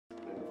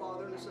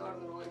Son,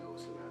 and the Holy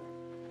Ghost. Amen.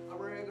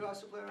 Amare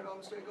gratia plena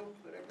Dominus tecum,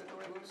 benedicta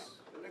Dominus,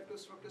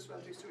 benedictus fructus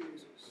ventris tui,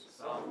 Jesus.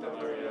 Sancta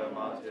Maria,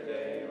 Mater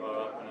Dei,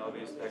 ora pro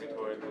nobis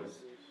peccatoribus,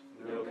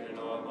 nunc et in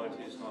hora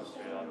mortis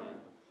nostre.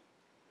 Amen.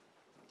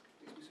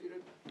 Please be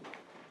seated.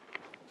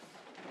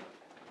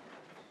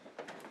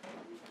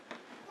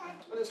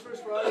 On this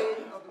first Friday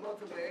of the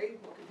month of May,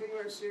 we'll continue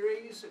our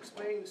series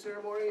explaining the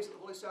ceremonies of the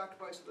Holy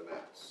Sacrifice of the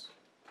Mass.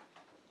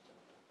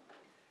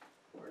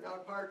 We're now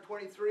at part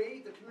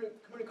 23, the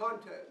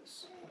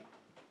communicantes.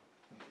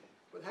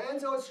 With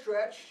hands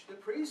outstretched, the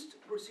priest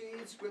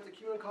proceeds with the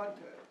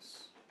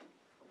communicantes.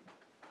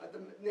 At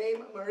the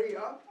name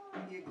Maria,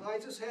 he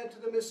inclines his head to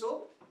the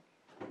missal,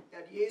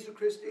 at Jesu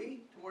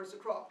Christi, towards the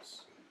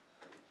cross.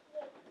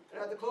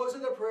 And at the close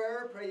of the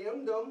prayer,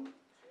 Praeundum,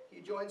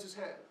 he joins his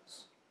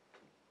hands.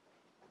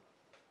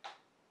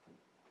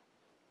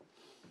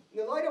 In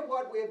the light of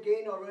what we have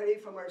gained already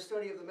from our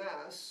study of the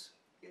Mass,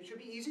 it should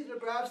be easy to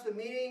grasp the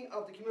meaning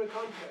of the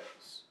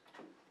communicantes.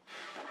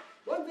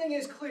 One thing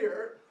is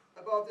clear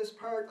about this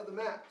part of the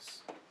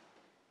Mass.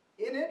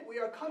 In it, we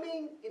are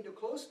coming into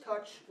close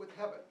touch with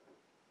heaven.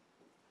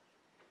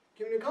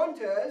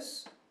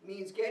 Communicantes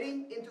means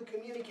getting into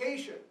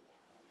communication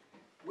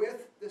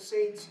with the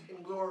saints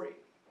in glory.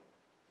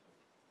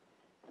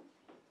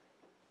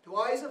 To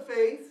eyes of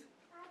faith,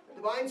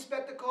 the divine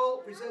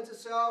spectacle presents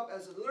itself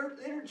as the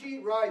liturgy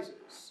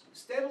rises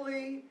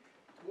steadily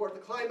toward the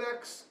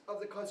climax of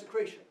the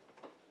consecration.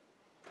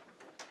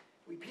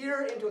 We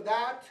peer into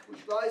that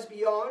which lies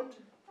beyond,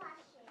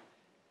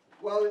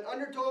 while in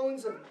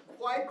undertones of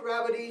quiet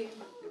gravity,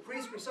 the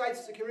priest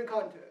recites the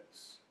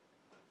communicantes.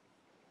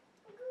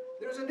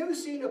 There is a new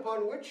scene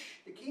upon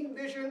which the keen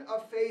vision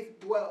of faith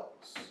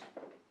dwells.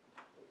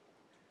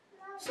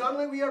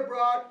 Suddenly we are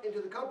brought into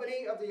the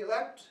company of the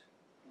elect.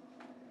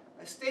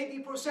 A stately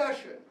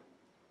procession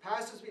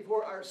passes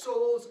before our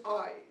soul's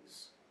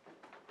eyes.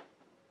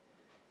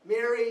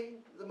 Mary,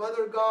 the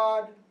Mother of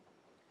God,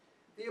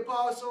 the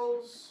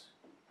apostles,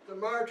 the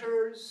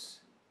martyrs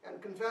and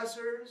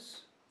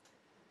confessors,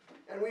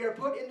 and we are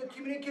put into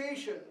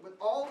communication with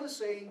all the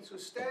saints who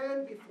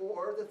stand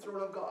before the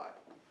throne of God.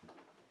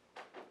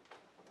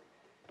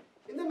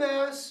 In the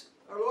Mass,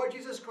 our Lord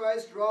Jesus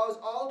Christ draws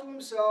all to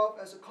himself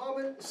as a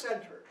common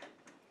center.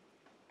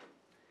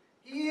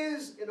 He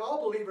is in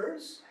all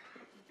believers,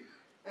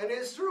 and it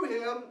is through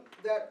him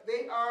that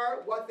they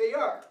are what they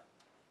are,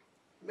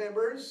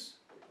 members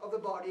of the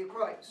body of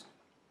Christ.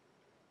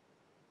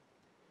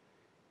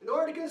 In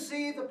order to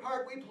conceive the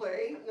part we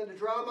play in the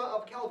drama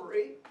of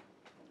Calvary,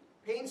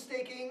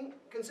 painstaking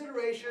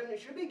consideration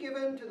should be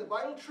given to the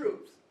vital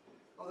truth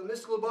of the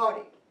mystical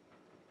body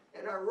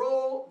and our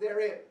role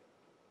therein.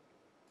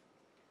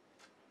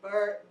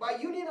 By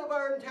union of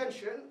our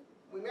intention,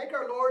 we make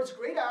our Lord's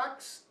great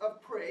acts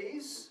of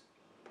praise,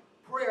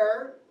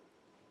 prayer,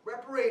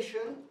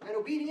 reparation, and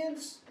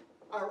obedience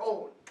our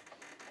own.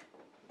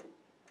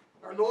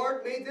 Our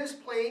Lord made this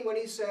plain when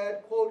he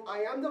said, quote,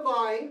 I am the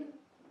vine,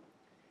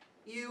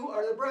 you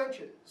are the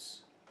branches.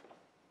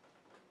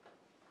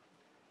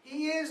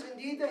 He is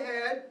indeed the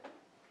head,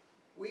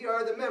 we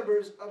are the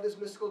members of his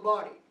mystical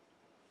body.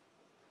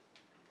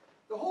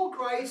 The whole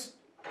Christ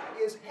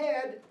is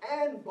head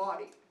and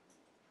body.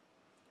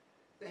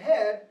 The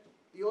head,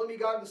 the only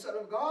begotten Son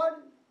of God,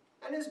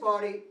 and his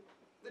body,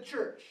 the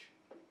church.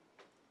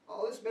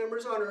 All its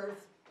members on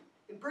earth,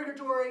 in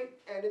purgatory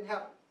and in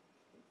heaven.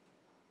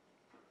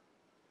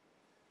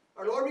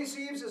 Our Lord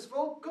receives his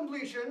full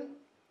completion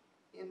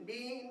in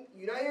being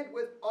united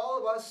with all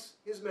of us,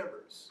 his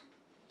members.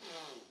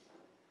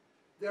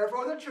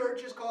 Therefore, the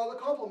church is called the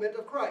complement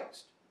of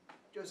Christ,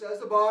 just as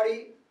the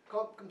body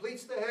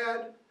completes the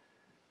head,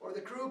 or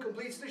the crew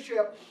completes the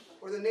ship,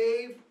 or the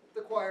nave,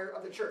 the choir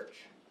of the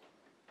church.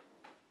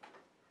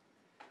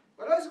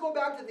 But let's go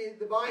back to the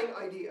divine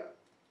idea,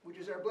 which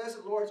is our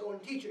blessed Lord's own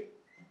teaching.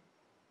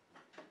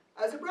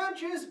 As the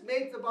branches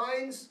make the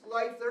vine's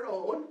life their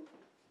own,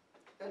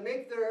 and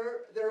make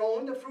their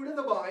own the fruit of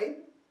the vine,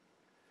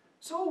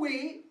 so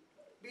we,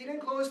 being in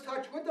close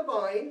touch with the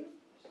vine,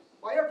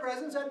 by our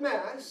presence at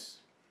Mass,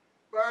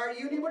 by our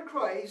union with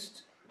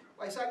Christ,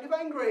 by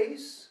sanctifying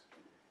grace,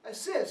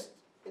 assist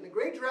in the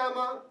great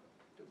drama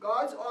to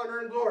God's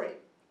honor and glory,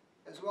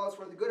 as well as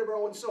for the good of our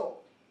own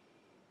soul.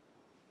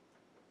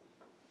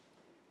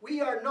 We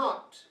are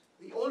not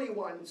the only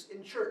ones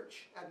in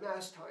church at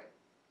Mass time.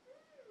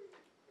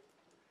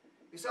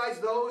 Besides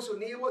those who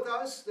kneel with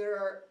us, there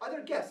are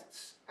other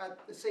guests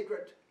at the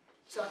sacred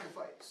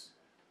sacrifice,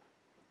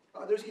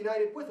 others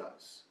united with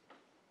us.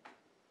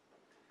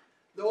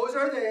 Those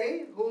are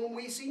they whom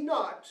we see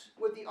not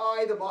with the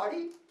eye the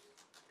body,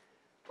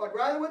 but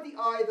rather with the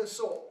eye the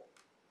soul.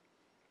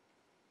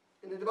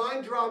 In the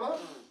divine drama,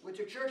 which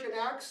the church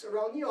enacts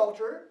around the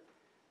altar,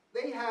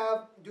 they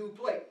have due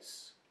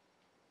place.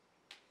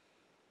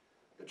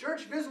 The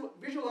church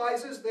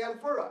visualizes them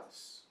for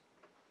us.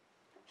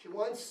 She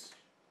wants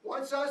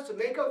us to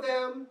make of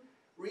them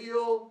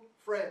real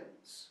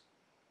friends.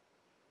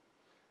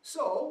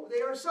 So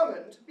they are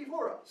summoned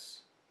before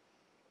us.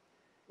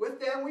 With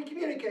them we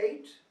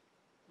communicate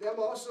them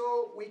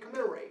also we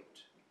commemorate.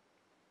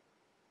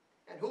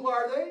 And who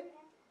are they?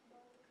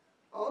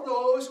 All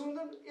those who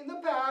in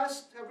the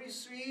past have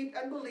received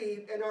and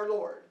believed in our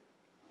Lord.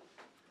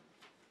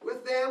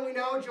 With them we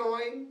now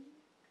join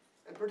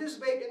and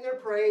participate in their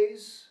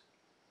praise,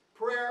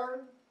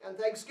 prayer, and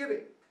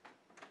thanksgiving.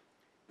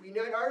 We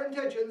unite our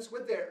intentions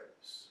with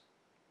theirs.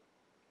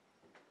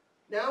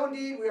 Now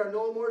indeed we are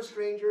no more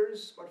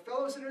strangers, but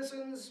fellow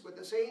citizens with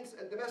the saints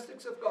and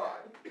domestics of God,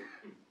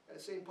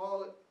 as St.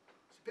 Paul's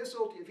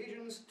epistle to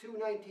Ephesians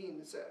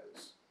 2:19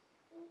 says.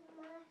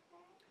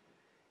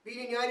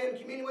 Being united in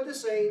communion with the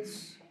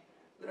saints,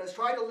 let us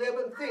try to live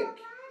and think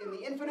in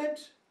the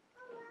infinite,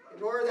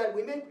 in order that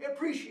we may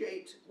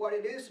appreciate what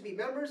it is to be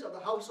members of the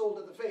household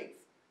of the faith,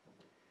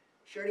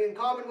 sharing in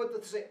common with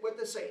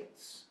the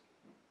saints.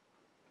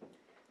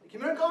 The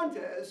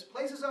Communicantes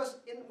places us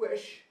in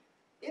wish,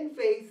 in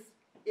faith,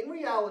 in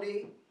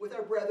reality, with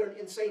our brethren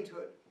in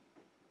sainthood.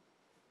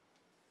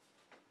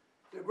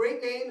 Their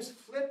great names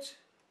flit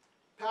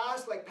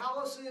past like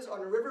palaces on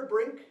a river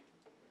brink,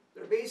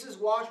 their bases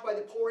washed by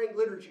the pouring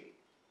liturgy.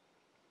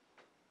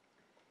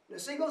 In a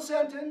single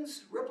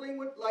sentence, rippling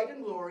with light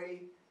and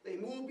glory, they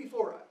move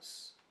before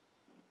us.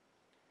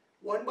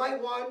 One by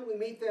one, we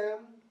meet them,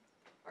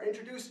 are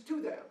introduced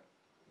to them.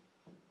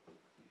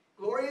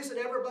 Glorious and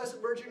ever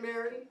blessed Virgin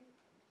Mary,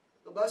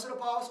 the blessed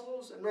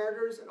apostles and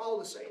martyrs and all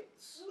the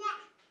saints.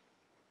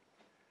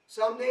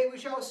 Someday we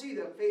shall see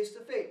them face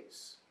to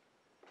face.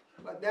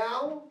 But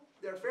now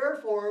their fair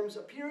forms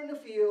appear in the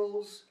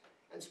fields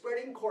and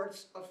spreading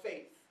courts of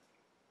faith.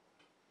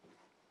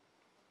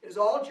 It is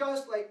all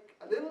just like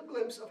a little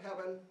glimpse of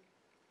heaven,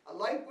 a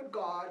light with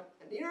God,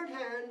 and near at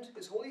hand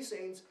his holy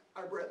saints,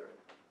 our brethren.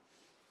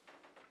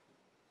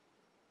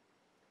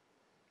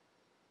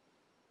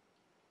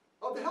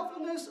 Of the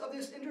helpfulness of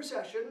this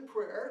intercession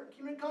prayer,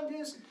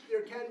 Communicantes,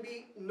 there can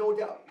be no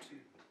doubt.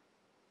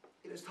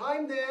 It is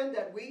time then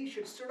that we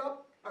should stir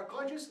up our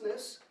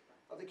consciousness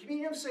of the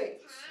communion of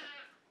saints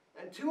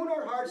and tune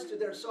our hearts to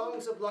their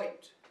songs of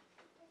light.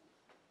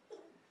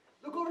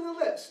 Look over the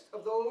list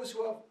of those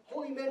who have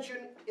holy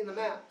mention in the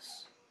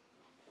Mass.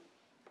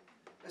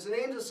 As the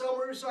names of some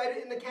were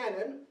recited in the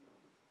canon,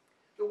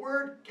 the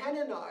word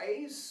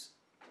canonize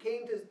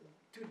came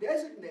to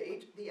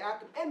designate the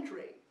act of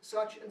entering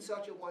such and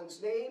such a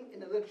one's name in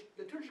the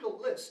liturgical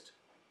list.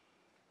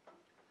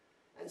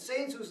 And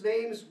saints whose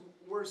names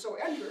were so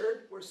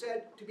entered were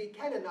said to be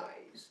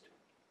canonized.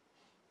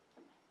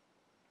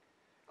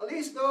 At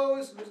least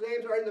those whose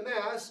names are in the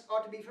Mass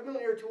ought to be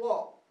familiar to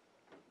all,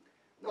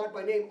 not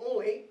by name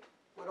only,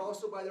 but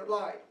also by their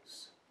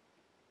lives.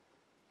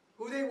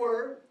 Who they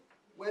were,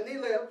 when they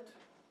lived,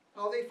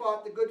 how they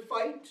fought the good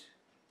fight,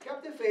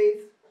 kept the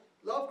faith,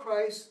 loved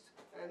Christ,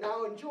 and are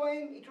now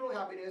enjoying eternal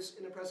happiness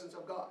in the presence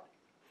of God.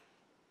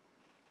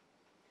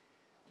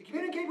 To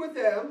communicate with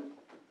them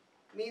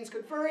means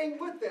conferring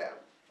with them,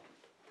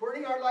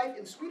 putting our life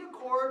in sweet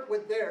accord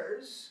with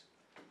theirs,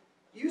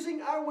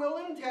 using our will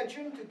and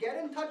intention to get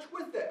in touch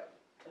with them,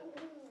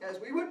 as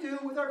we would do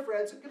with our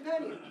friends and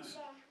companions.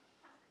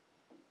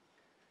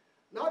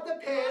 Not the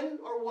pen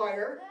or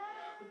wire,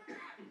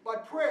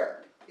 but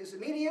prayer is the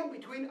medium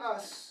between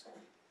us,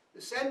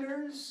 the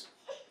senders,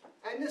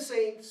 and the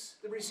saints,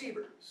 the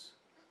receivers.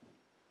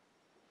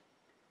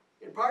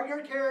 Impart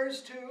your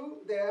cares to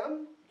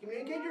them,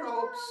 communicate your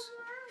hopes,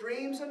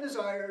 dreams and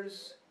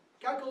desires,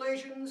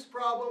 calculations,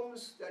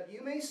 problems, that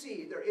you may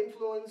see their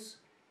influence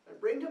and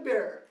bring to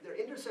bear their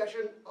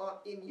intercession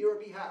in your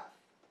behalf.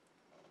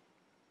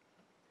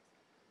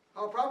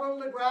 How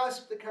probable to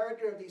grasp the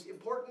character of these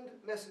important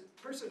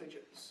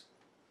personages.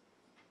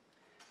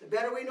 The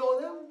better we know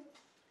them,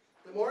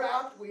 the more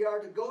apt we are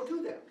to go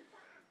to them.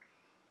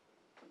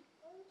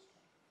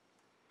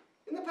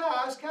 In the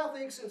past,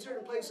 Catholics in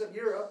certain places of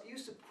Europe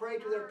used to pray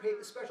to their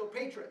special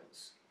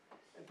patrons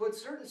and put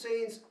certain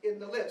saints in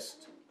the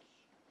list.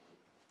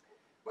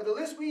 But the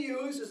list we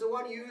use is the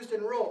one used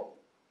in Rome,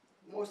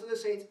 most of the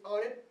saints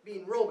on it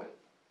being Roman.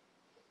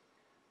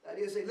 That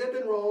is, they lived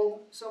in Rome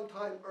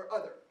sometime or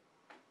other.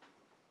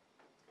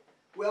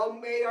 Well,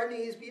 may our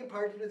needs be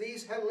imparted to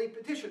these heavenly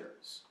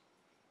petitioners.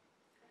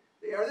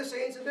 They are the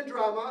saints in the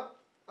drama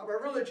of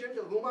our religion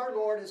to whom our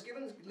Lord has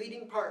given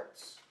leading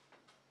parts.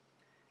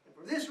 And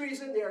for this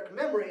reason, they are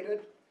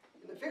commemorated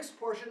in the fixed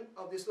portion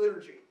of this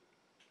liturgy.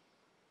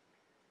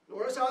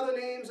 Notice how the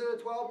names of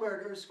the 12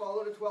 martyrs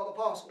follow the 12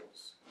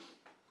 apostles.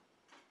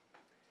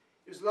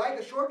 It's like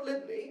a short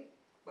litany,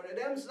 but it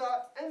ends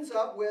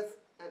up with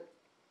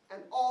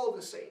and all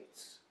the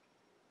saints.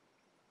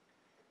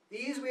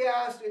 These we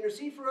ask to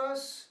intercede for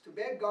us, to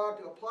beg God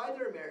to apply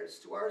their merits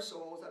to our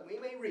souls, that we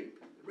may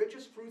reap the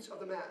richest fruits of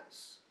the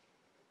Mass.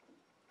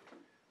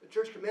 The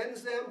Church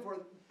commends them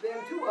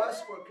to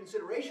us for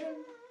consideration,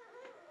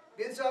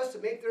 bids us to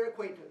make their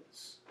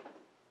acquaintance.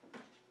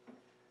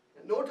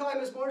 And no time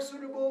is more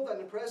suitable than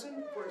the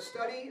present for a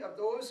study of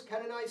those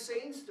canonized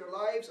saints, their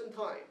lives and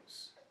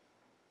times.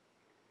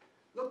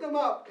 Look them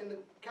up in the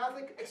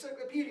Catholic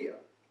Encyclopedia.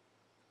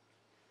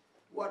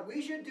 What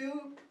we should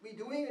be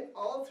doing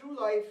all through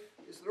life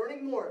is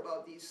learning more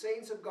about these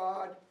saints of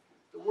God,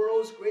 the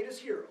world's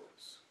greatest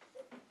heroes.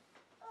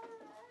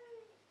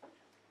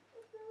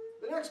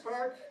 The next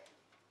part,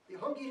 the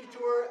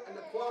Hungijitur and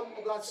the Quam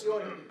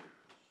Oblazione.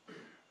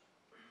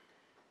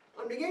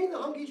 On beginning the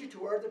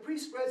Hungijitur, the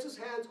priest spreads his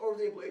hands over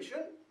the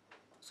oblation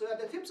so that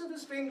the tips of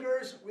his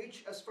fingers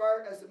reach as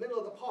far as the middle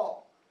of the palm.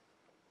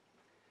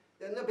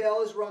 Then the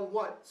bell is rung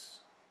once.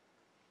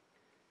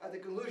 At the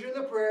conclusion of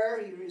the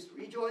prayer, he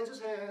rejoins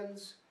his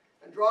hands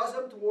and draws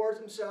them towards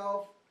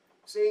himself,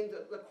 saying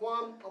the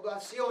Quam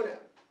Oblazione.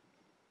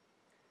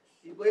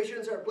 The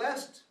oblations are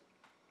blessed,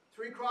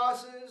 3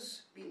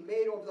 crosses being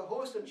made over the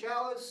host and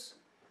chalice,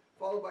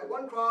 followed by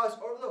 1 cross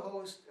over the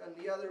host and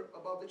the other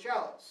above the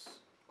chalice,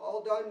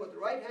 all done with the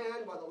right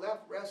hand while the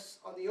left rests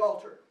on the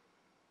altar.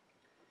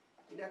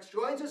 He next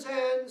joins his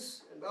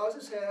hands and bows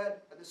his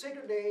head at the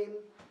sacred name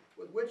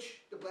with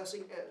which the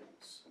blessing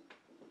ends.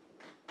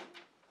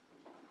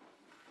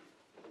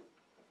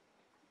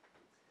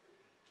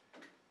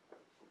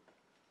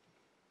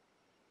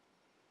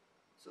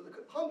 So the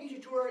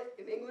Hungijitur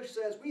in English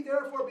says, "We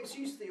therefore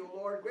beseech thee, O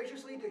Lord,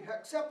 graciously to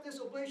accept this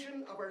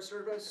oblation of our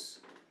service,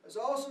 as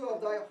also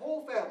of thy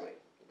whole family,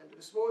 and to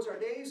dispose our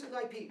days in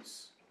thy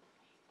peace.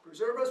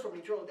 Preserve us from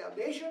eternal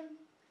damnation,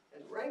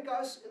 and rank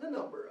us in the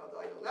number of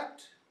thine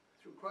elect,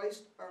 through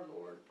Christ our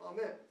Lord.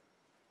 Amen."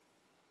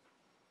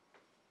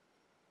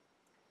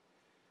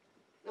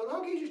 Now the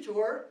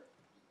Hungijitur,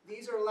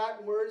 these are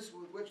Latin words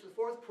with which the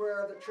 4th prayer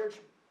of the Church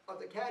of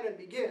the Canon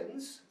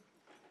begins.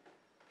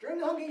 During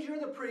the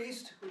Hungijitur, the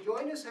priest, who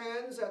joined his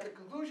hands at the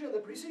conclusion of the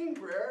preceding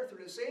prayer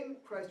through the same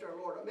Christ our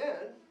Lord,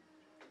 Amen,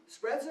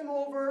 spreads them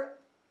over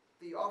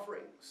the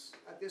offerings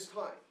at this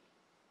time.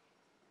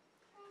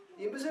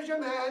 The imposition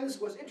of hands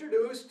was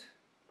introduced,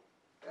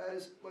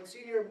 as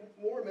Monsignor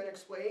Moorman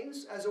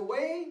explains, as a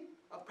way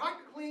of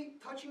practically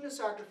touching the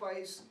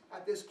sacrifice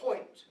at this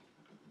point,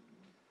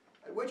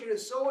 at which it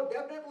is so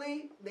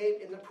definitely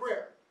named in the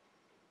prayer.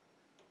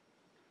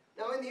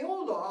 Now in the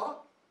old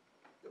law,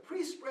 the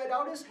priest spread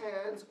out his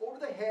hands over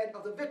the head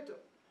of the victim,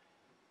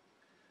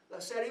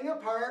 thus setting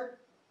apart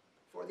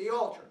for the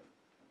altar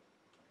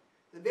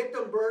the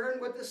victim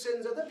burdened with the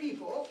sins of the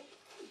people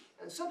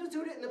and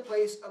substituted in the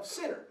place of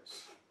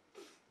sinners.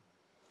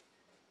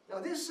 Now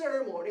this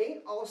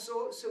ceremony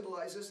also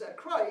symbolizes that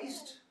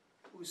Christ,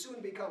 who soon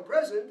become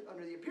present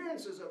under the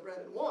appearances of bread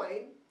and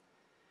wine,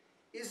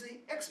 is the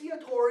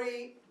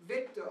expiatory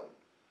victim,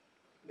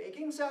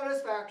 making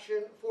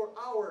satisfaction for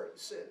our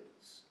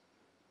sins.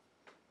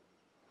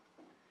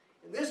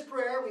 In this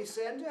prayer, we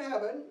send to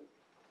heaven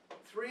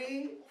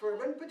 3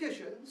 fervent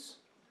petitions,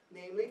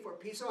 namely for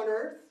peace on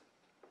earth,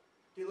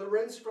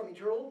 deliverance from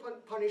eternal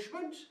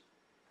punishment,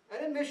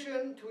 and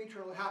admission to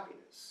eternal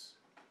happiness.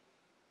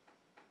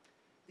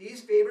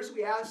 These favors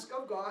we ask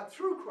of God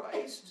through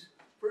Christ,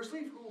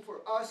 firstly, who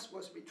for us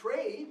was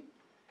betrayed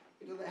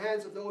into the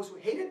hands of those who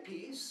hated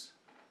peace,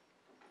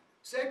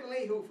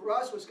 secondly, who for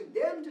us was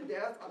condemned to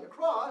death on the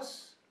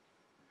cross,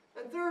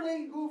 and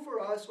thirdly, who for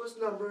us was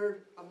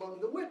numbered among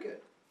the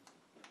wicked.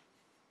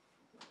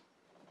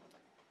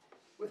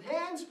 With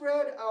hands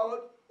spread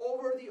out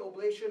over the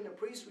oblation, the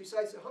priest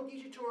recites the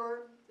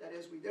Hungijitur, that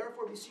is, "We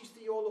therefore beseech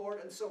thee, O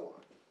Lord," and so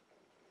on.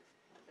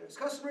 And it's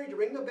customary to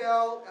ring the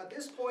bell at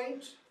this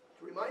point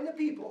to remind the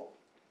people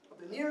of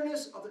the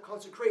nearness of the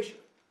consecration,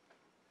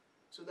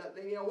 so that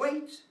they may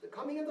await the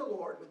coming of the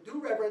Lord with due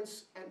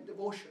reverence and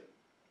devotion.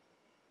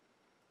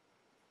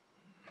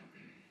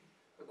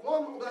 The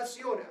Quam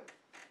Oblazione.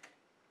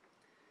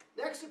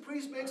 Next, the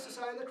priest makes the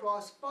sign of the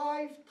cross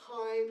 5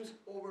 times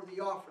over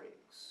the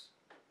offerings.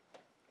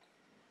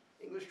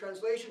 English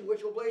translation,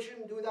 "Which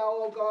oblation do thou,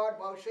 O God,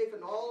 vouchsafe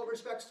in all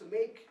respects to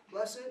make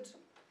blessed,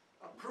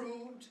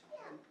 approved,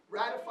 and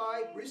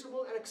ratified,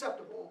 reasonable, and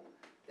acceptable,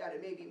 that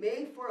it may be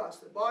made for us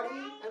the body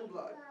and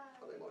blood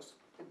of thy most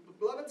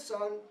beloved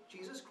Son,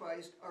 Jesus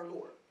Christ, our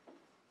Lord."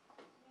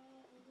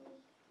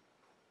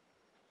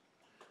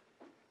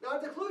 Now,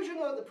 at the conclusion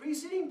of the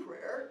preceding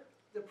prayer,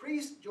 the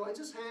priest joins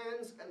his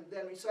hands and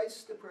then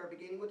recites the prayer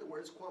beginning with the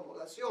words "Quam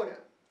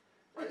Oblazione,"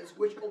 that is,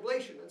 "which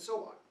oblation," and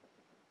so on.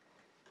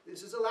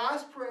 This is the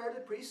last prayer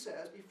the priest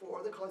says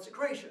before the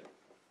consecration.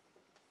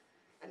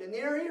 And the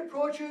nearer he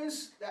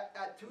approaches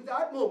to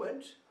that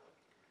moment,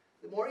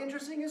 the more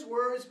interesting his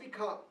words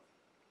become.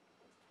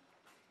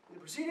 In the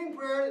preceding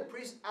prayer, the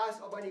priest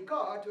asked Almighty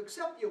God to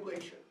accept the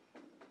oblation.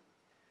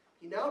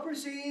 He now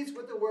proceeds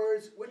with the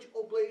words, "Which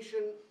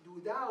oblation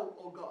do thou,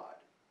 O God,"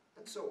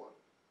 and so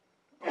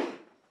on.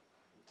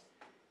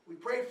 We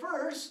pray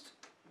first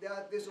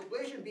that this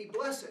oblation be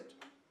blessed.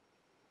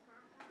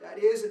 That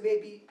is, it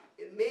may,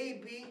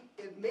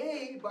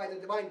 by the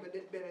divine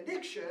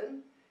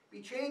benediction,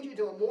 be changed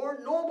into a more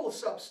noble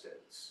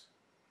substance.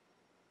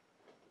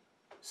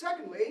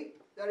 Secondly,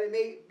 that it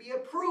may be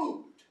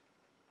approved,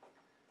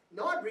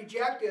 not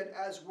rejected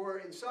as were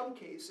in some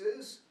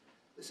cases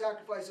the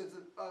sacrifices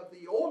of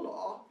the old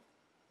law.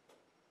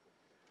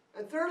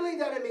 And thirdly,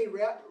 that it may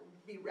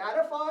be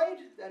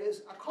ratified, that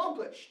is,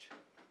 accomplished,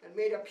 and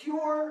made a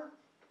pure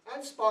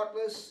and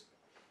spotless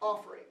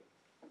offering.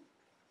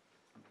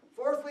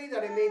 Fourthly,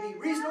 that it may be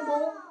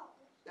reasonable,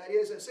 that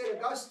is, as St.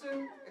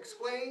 Augustine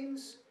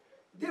explains,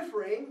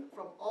 differing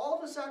from all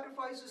the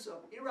sacrifices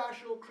of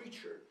irrational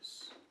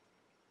creatures,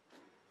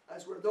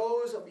 as were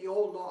those of the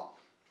old law.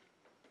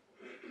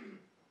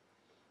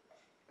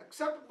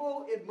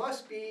 Acceptable it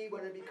must be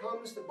when it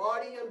becomes the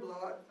body and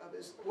blood of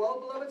his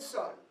well-beloved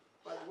Son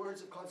by the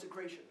words of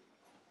consecration.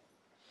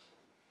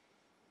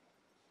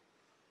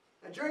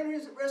 And during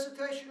the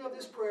recitation of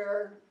this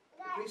prayer,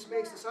 the priest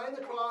makes the sign of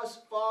the cross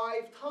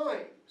 5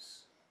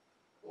 times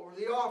over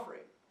the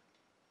offering.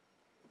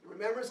 In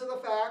remembrance of the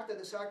fact that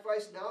the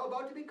sacrifice now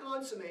about to be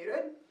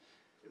consummated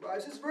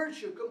derives its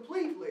virtue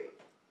completely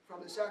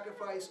from the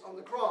sacrifice on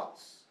the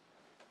cross.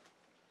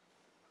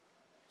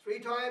 3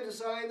 times the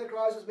sign of the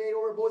cross is made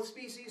over both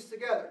species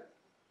together,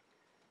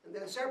 and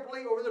then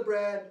separately over the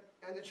bread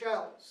and the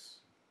chalice.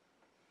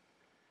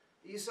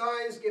 These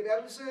signs give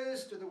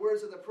emphasis to the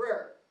words of the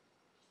prayer.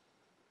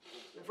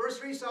 In the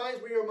first 3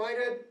 signs, we are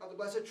reminded of the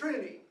Blessed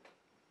Trinity,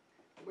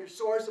 from which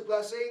source the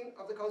blessing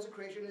of the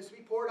consecration is to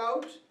be poured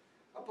out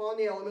upon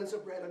the elements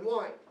of bread and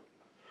wine.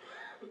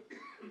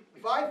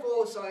 The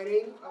 5-fold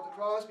signing of the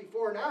cross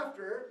before and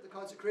after the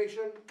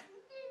consecration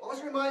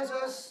also reminds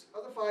us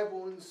of the 5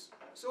 wounds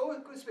so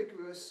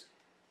conspicuous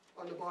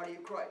on the body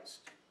of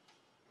Christ.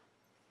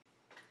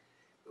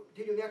 We'll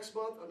continue next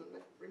month on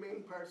the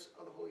remaining parts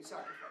of the Holy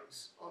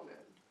Sacrifice. Amen.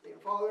 In the name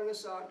of the Father, and the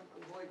Son,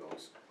 and the Holy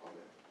Ghost.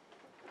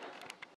 Amen.